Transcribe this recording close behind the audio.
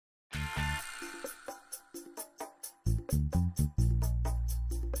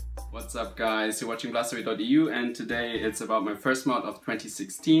What's up guys, you're watching Blastaway.eu and today it's about my first mod of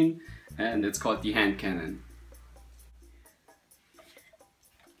 2016 and it's called the hand cannon.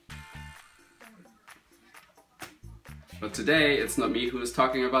 But today it's not me who is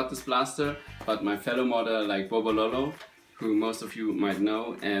talking about this blaster, but my fellow modder like Bobololo, who most of you might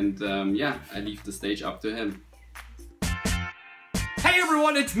know, and yeah, I leave the stage up to him. Hey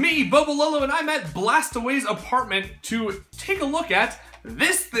everyone, it's me, Bobololo, and I'm at Blastaway's apartment to take a look at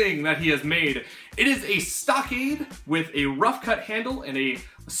this thing that he has made. It is a Stockade with a Roughcut handle and a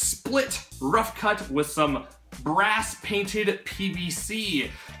split Roughcut with some brass painted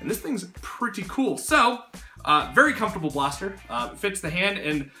PVC. And this thing's pretty cool. So, very comfortable blaster, fits the hand,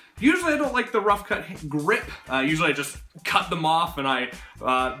 and usually I don't like the Roughcut grip. Usually I just cut them off and I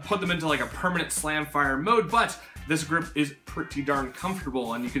put them into like a permanent slam fire mode, but this grip is pretty darn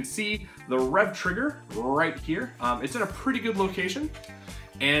comfortable, and you can see the rev trigger right here. It's in a pretty good location,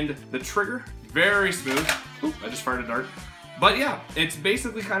 and the trigger, very smooth. Oop, I just fired a dart. But yeah, it's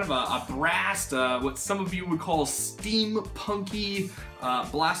basically kind of a brass, what some of you would call steampunky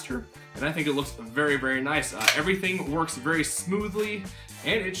blaster, and I think it looks very, very nice. Everything works very smoothly,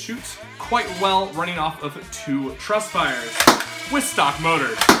 and it shoots quite well running off of 2 truss fires with stock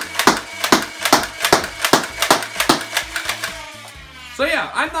motors. So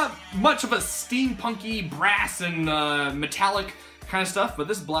yeah, I'm not much of a steampunky brass and metallic kind of stuff, but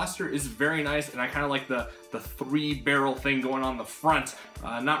this blaster is very nice, and I kind of like the 3-barrel thing going on the front.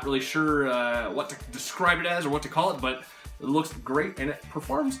 Not really sure what to describe it as or what to call it, but it looks great and it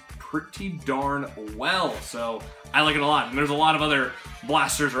performs pretty darn well. So I like it a lot, and there's a lot of other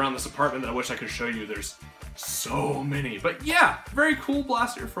blasters around this apartment that I wish I could show you. There's so many, but yeah, very cool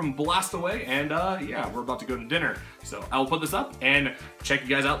blaster from Blastaway, and yeah, we're about to go to dinner, so I will put this up and check you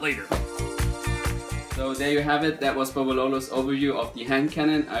guys out later. So there you have it, that was Bobololo's overview of the hand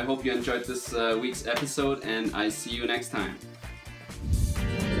cannon. I hope you enjoyed this week's episode, and I see you next time.